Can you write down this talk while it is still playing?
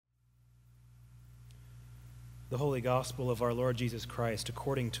The Holy Gospel of our Lord Jesus Christ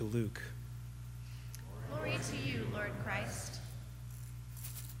according to Luke. Glory to you, Lord Christ.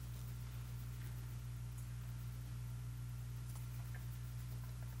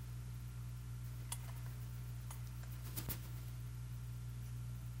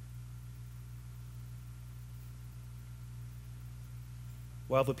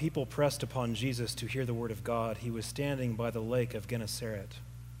 While the people pressed upon Jesus to hear the word of God, he was standing by the lake of Gennesaret.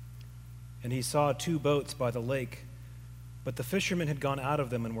 And he saw 2 boats by the lake, but the fishermen had gone out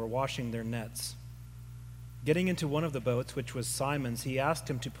of them and were washing their nets. Getting into one of the boats, which was Simon's, he asked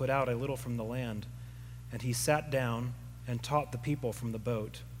him to put out a little from the land, and he sat down and taught the people from the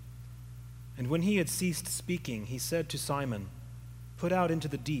boat. And when he had ceased speaking, he said to Simon, "Put out into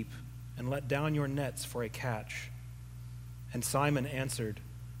the deep and let down your nets for a catch." And Simon answered,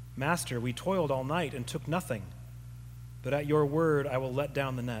 "Master, we toiled all night and took nothing, but at your word I will let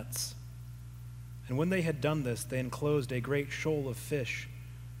down the nets." And when they had done this, they enclosed a great shoal of fish.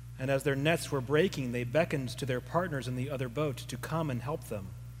 And as their nets were breaking, they beckoned to their partners in the other boat to come and help them.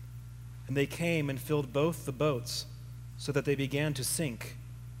 And they came and filled both the boats, so that they began to sink.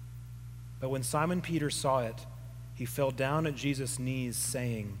 But when Simon Peter saw it, he fell down at Jesus' knees,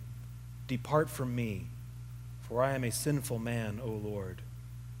 saying, "Depart from me, for I am a sinful man, O Lord."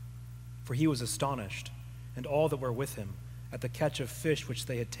 For he was astonished, and all that were with him, at the catch of fish which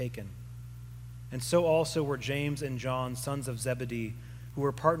they had taken. And so also were James and John, sons of Zebedee, who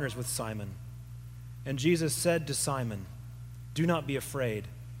were partners with Simon. And Jesus said to Simon, "Do not be afraid.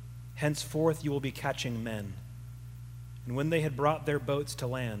 Henceforth you will be catching men." And when they had brought their boats to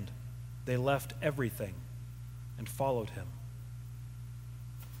land, they left everything and followed him.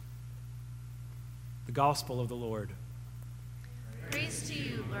 The Gospel of the Lord. Praise to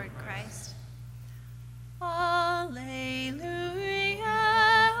you, Lord Christ. Alleluia,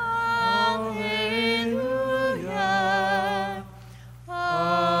 alleluia, alleluia,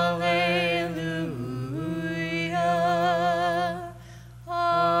 alleluia,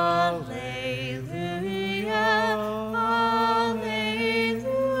 alleluia,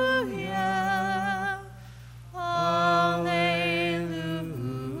 alleluia.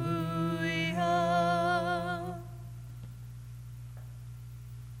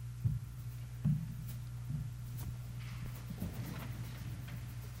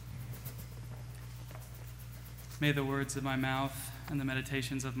 May the words of my mouth and the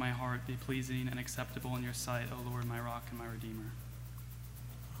meditations of my heart be pleasing and acceptable in your sight, O Lord, my rock and my redeemer.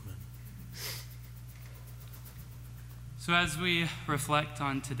 Amen. So as we reflect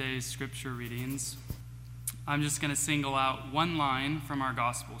on today's scripture readings, I'm just going to single out one line from our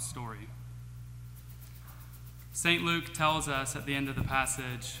gospel story. St. Luke tells us at the end of the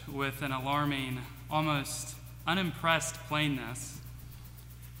passage, with an alarming, almost unimpressed plainness,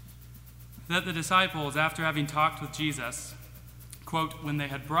 that the disciples, after having talked with Jesus, quote, "When they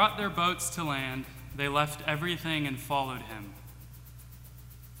had brought their boats to land, they left everything and followed him."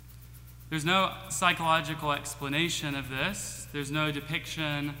 There's no psychological explanation of this. There's no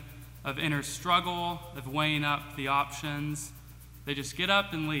depiction of inner struggle, of weighing up the options. They just get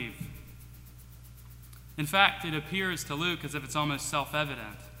up and leave. In fact, it appears to Luke as if it's almost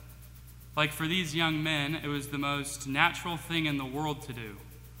self-evident. Like for these young men, it was the most natural thing in the world to do.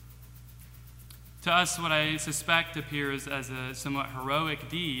 To us, what I suspect appears as a somewhat heroic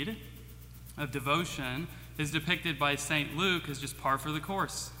deed of devotion is depicted by St. Luke as just par for the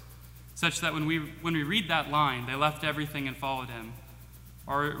course, such that when we read that line, "They left everything and followed him,"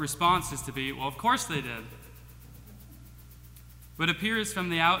 our response is to be, well, of course they did. What appears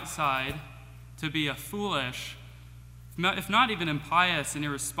from the outside to be a foolish, if not even impious and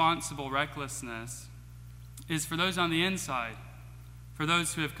irresponsible recklessness, is for those on the inside, for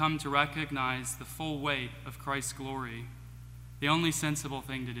those who have come to recognize the full weight of Christ's glory, the only sensible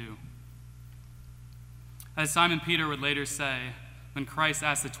thing to do. As Simon Peter would later say, when Christ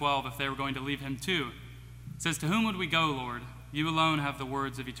asked the 12 if they were going to leave him too, it says, "To whom would we go, Lord? You alone have the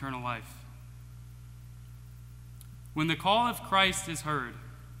words of eternal life." When the call of Christ is heard,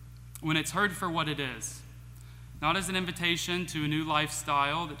 when it's heard for what it is, not as an invitation to a new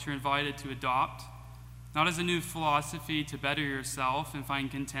lifestyle that you're invited to adopt, not as a new philosophy to better yourself and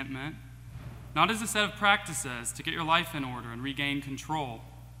find contentment, not as a set of practices to get your life in order and regain control,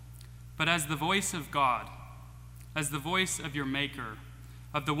 but as the voice of God, as the voice of your Maker,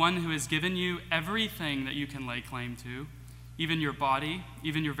 of the one who has given you everything that you can lay claim to, even your body,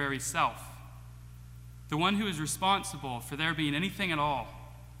 even your very self, the one who is responsible for there being anything at all,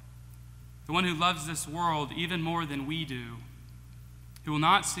 the one who loves this world even more than we do, who will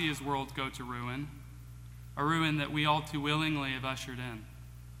not see his world go to ruin, a ruin that we all too willingly have ushered in.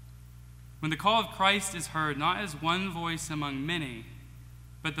 When the call of Christ is heard, not as one voice among many,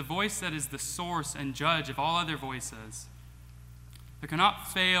 but the voice that is the source and judge of all other voices, there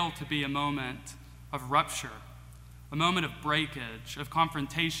cannot fail to be a moment of rupture, a moment of breakage, of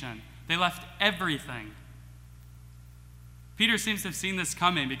confrontation. They left everything. Peter seems to have seen this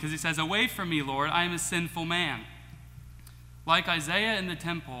coming because he says, "Away from me, Lord, I am a sinful man." Like Isaiah in the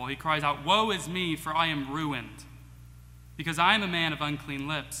temple, he cries out, "Woe is me, for I am ruined, because I am a man of unclean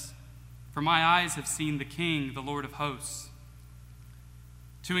lips. For my eyes have seen the King, the Lord of hosts."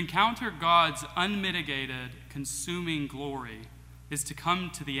 To encounter God's unmitigated, consuming glory is to come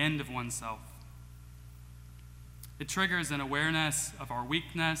to the end of oneself. It triggers an awareness of our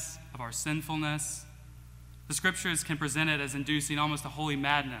weakness, of our sinfulness. The scriptures can present it as inducing almost a holy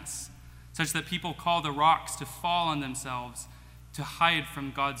madness, such that people call the rocks to fall on themselves to hide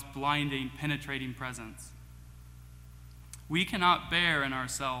from God's blinding, penetrating presence. We cannot bear in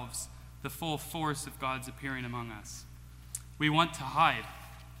ourselves the full force of God's appearing among us. We want to hide.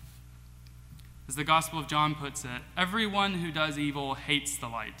 As the Gospel of John puts it, everyone who does evil hates the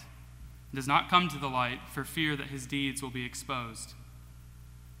light and does not come to the light for fear that his deeds will be exposed.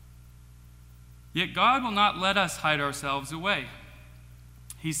 Yet God will not let us hide ourselves away.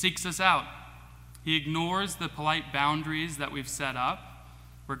 He seeks us out. He ignores the polite boundaries that we've set up,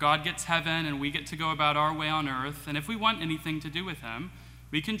 where God gets heaven and we get to go about our way on earth. And if we want anything to do with him,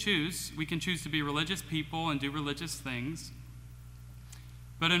 we can choose. We can choose to be religious people and do religious things.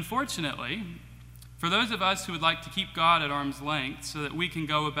 But unfortunately, for those of us who would like to keep God at arm's length so that we can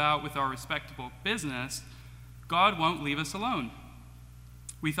go about with our respectable business, God won't leave us alone.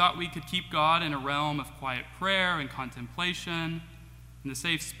 We thought we could keep God in a realm of quiet prayer and contemplation, in the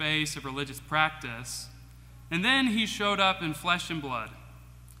safe space of religious practice. And then he showed up in flesh and blood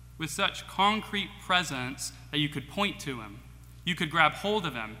with such concrete presence that you could point to him. You could grab hold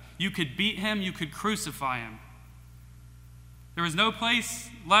of him. You could beat him. You could crucify him. There was no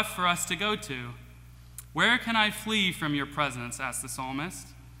place left for us to go to. "Where can I flee from your presence?" asked the psalmist.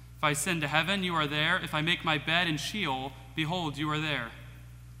 "If I ascend to heaven, you are there. If I make my bed in Sheol, behold, you are there."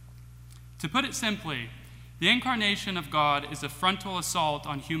 To put it simply, the incarnation of God is a frontal assault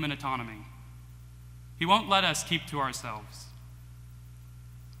on human autonomy. He won't let us keep to ourselves.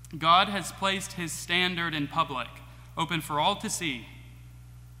 God has placed his standard in public, open for all to see.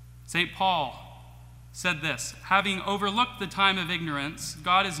 St. Paul said this, "Having overlooked the time of ignorance,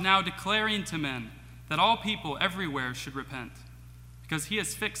 God is now declaring to men that all people everywhere should repent, because he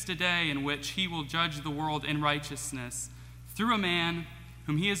has fixed a day in which he will judge the world in righteousness through a man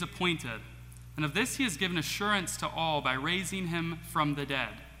whom he has appointed. And of this he has given assurance to all by raising him from the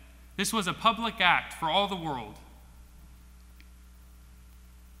dead." This was a public act for all the world.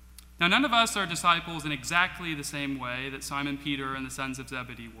 Now, none of us are disciples in exactly the same way that Simon Peter and the sons of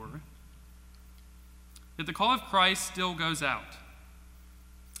Zebedee were. Yet the call of Christ still goes out.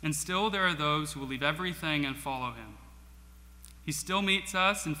 And still there are those who will leave everything and follow him. He still meets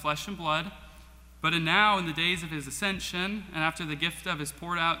us in flesh and blood, but now in the days of his ascension and after the gift of his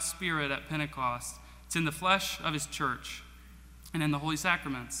poured out Spirit at Pentecost, it's in the flesh of his church and in the holy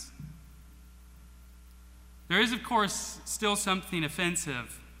sacraments. There is, of course, still something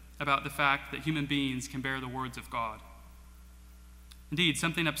offensive about the fact that human beings can bear the words of God. Indeed,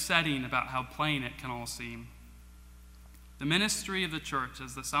 something upsetting about how plain it can all seem. The ministry of the church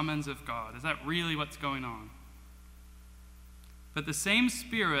as the summons of God, is that really what's going on? But the same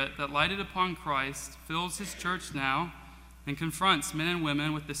Spirit that lighted upon Christ fills his church now and confronts men and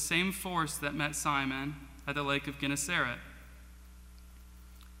women with the same force that met Simon at the lake of Gennesaret.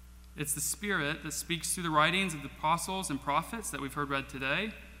 It's the Spirit that speaks through the writings of the apostles and prophets that we've heard read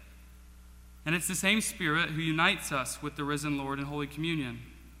today. And it's the same Spirit who unites us with the risen Lord in Holy Communion.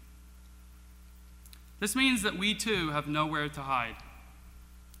 This means that we too have nowhere to hide.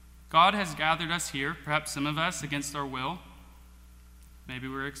 God has gathered us here, perhaps some of us against our will. Maybe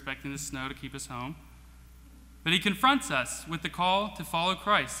we're expecting the snow to keep us home. But he confronts us with the call to follow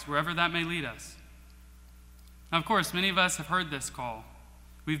Christ, wherever that may lead us. Now, of course, many of us have heard this call.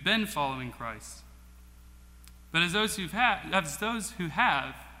 We've been following Christ. But as those who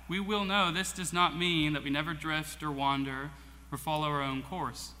have, we will know this does not mean that we never drift or wander or follow our own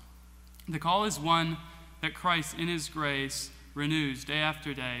course. The call is one that Christ, in his grace, renews day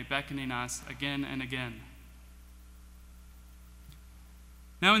after day, beckoning us again and again.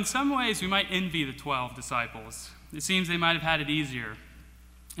 Now, in some ways, we might envy the 12 disciples. It seems they might have had it easier.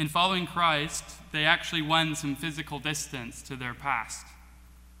 In following Christ, they actually won some physical distance to their past.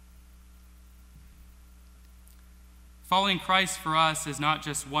 Following Christ for us is not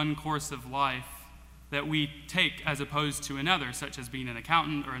just one course of life, that we take as opposed to another, such as being an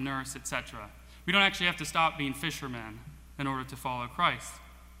accountant or a nurse, etc. We don't actually have to stop being fishermen in order to follow Christ.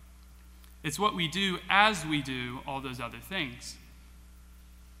 It's what we do as we do all those other things.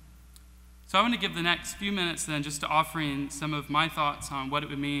 So I want to give the next few minutes then just to offering some of my thoughts on what it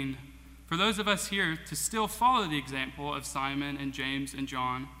would mean for those of us here to still follow the example of Simon and James and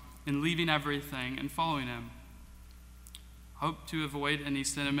John in leaving everything and following him. I hope to avoid any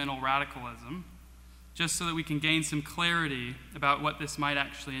sentimental radicalism, just so that we can gain some clarity about what this might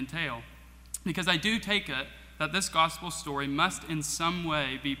actually entail. Because I do take it that this gospel story must in some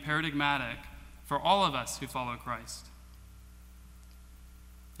way be paradigmatic for all of us who follow Christ.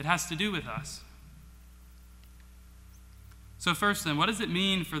 It has to do with us. So first then, what does it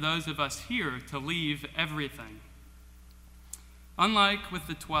mean for those of us here to leave everything? Unlike with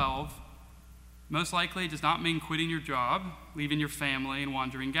the 12, most likely it does not mean quitting your job, leaving your family, and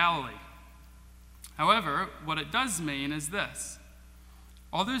wandering Galilee. However, what it does mean is this: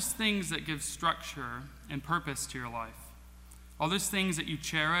 all those things that give structure and purpose to your life, all those things that you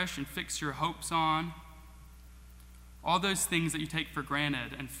cherish and fix your hopes on, all those things that you take for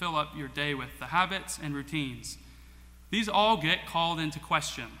granted and fill up your day with, the habits and routines, these all get called into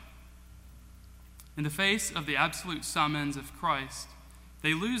question. In the face of the absolute summons of Christ,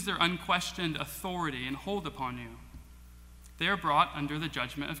 they lose their unquestioned authority and hold upon you. They are brought under the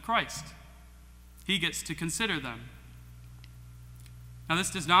judgment of Christ. He gets to consider them. Now, this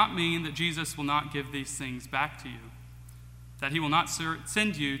does not mean that Jesus will not give these things back to you, that he will not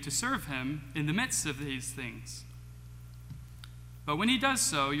send you to serve him in the midst of these things. But when he does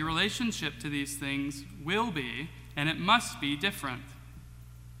so, your relationship to these things will be, and it must be, different.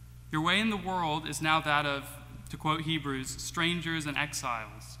 Your way in the world is now that of, to quote Hebrews, strangers and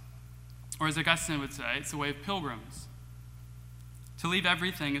exiles. Or as Augustine would say, it's the way of pilgrims. To leave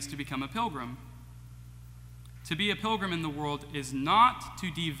everything is to become a pilgrim. To be a pilgrim in the world is not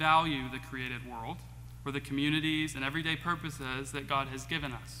to devalue the created world or the communities and everyday purposes that God has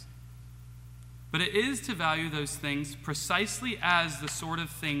given us. But it is to value those things precisely as the sort of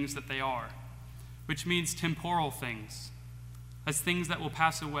things that they are, which means temporal things, as things that will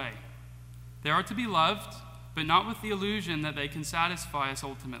pass away. They are to be loved, but not with the illusion that they can satisfy us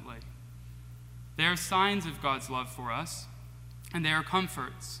ultimately. They are signs of God's love for us, and they are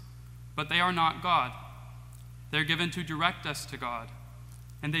comforts, but they are not God. They're given to direct us to God,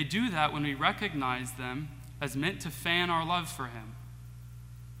 and they do that when we recognize them as meant to fan our love for him.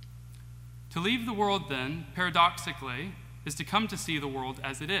 To leave the world, then, paradoxically, is to come to see the world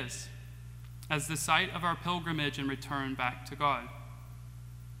as it is, as the site of our pilgrimage and return back to God.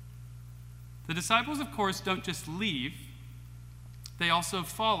 The disciples, of course, don't just leave, they also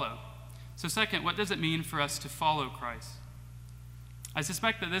follow. So second, what does it mean for us to follow Christ? I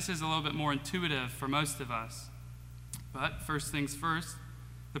suspect that this is a little bit more intuitive for most of us. But first things first,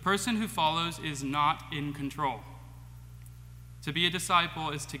 the person who follows is not in control. To be a disciple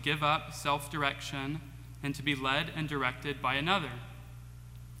is to give up self-direction and to be led and directed by another.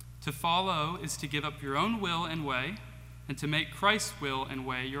 To follow is to give up your own will and way and to make Christ's will and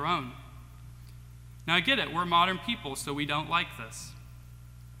way your own. Now I get it, we're modern people, so we don't like this.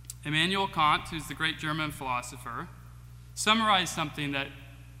 Immanuel Kant, who's the great German philosopher, summarized something that,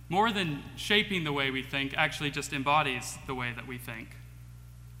 more than shaping the way we think, actually just embodies the way that we think.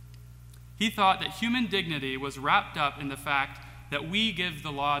 He thought that human dignity was wrapped up in the fact that we give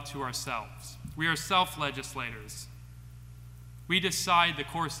the law to ourselves. We are self-legislators. We decide the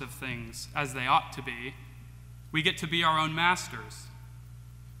course of things as they ought to be. We get to be our own masters.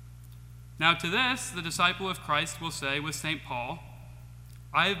 Now to this, the disciple of Christ will say with St. Paul,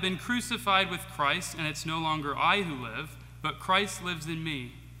 I have been crucified with Christ, and it's no longer I who live, but Christ lives in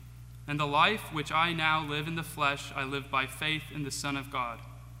me. And the life which I now live in the flesh, I live by faith in the Son of God,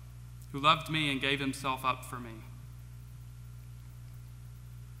 who loved me and gave himself up for me.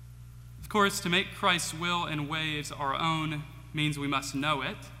 Of course, to make Christ's will and ways our own means we must know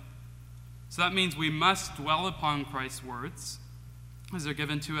it. So that means we must dwell upon Christ's words as they're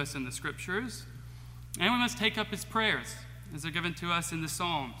given to us in the Scriptures, and we must take up his prayers as they're given to us in the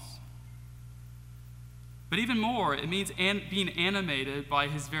Psalms. But even more, it means being animated by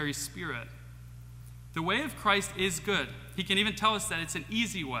his very Spirit. The way of Christ is good. He can even tell us that it's an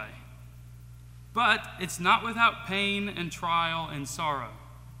easy way. But it's not without pain and trial and sorrow.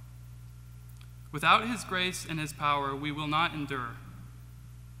 Without his grace and his power, we will not endure.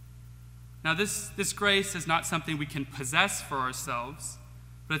 Now, this grace is not something we can possess for ourselves,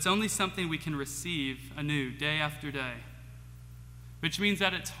 but it's only something we can receive anew day after day, which means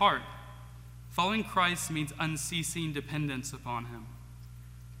at its heart, following Christ means unceasing dependence upon him.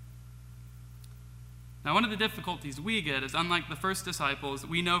 Now, one of the difficulties we get is, unlike the first disciples,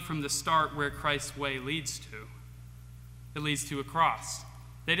 we know from the start where Christ's way leads to. It leads to a cross.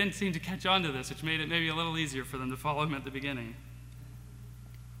 They didn't seem to catch on to this, which made it maybe a little easier for them to follow him at the beginning.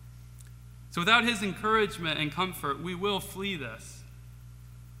 So without his encouragement and comfort, we will flee this.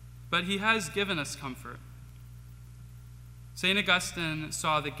 But he has given us comfort. St. Augustine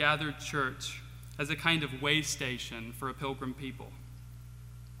saw the gathered church as a kind of way station for a pilgrim people.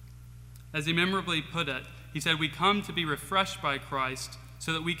 As he memorably put it, he said, "We come to be refreshed by Christ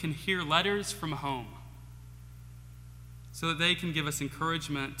so that we can hear letters from home, so that they can give us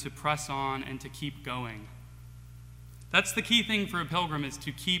encouragement to press on and to keep going." That's the key thing for a pilgrim, is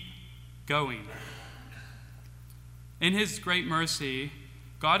to keep going. In his great mercy,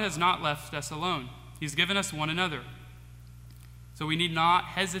 God has not left us alone. He's given us one another. So we need not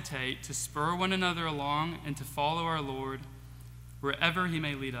hesitate to spur one another along and to follow our Lord wherever he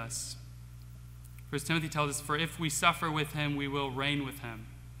may lead us. 1 Timothy tells us, "For if we suffer with him, we will reign with him."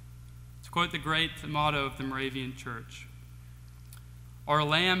 To quote the great motto of the Moravian Church, "Our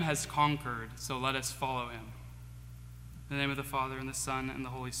Lamb has conquered, so let us follow him." In the name of the Father, and the Son, and the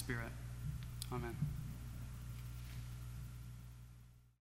Holy Spirit. Amen.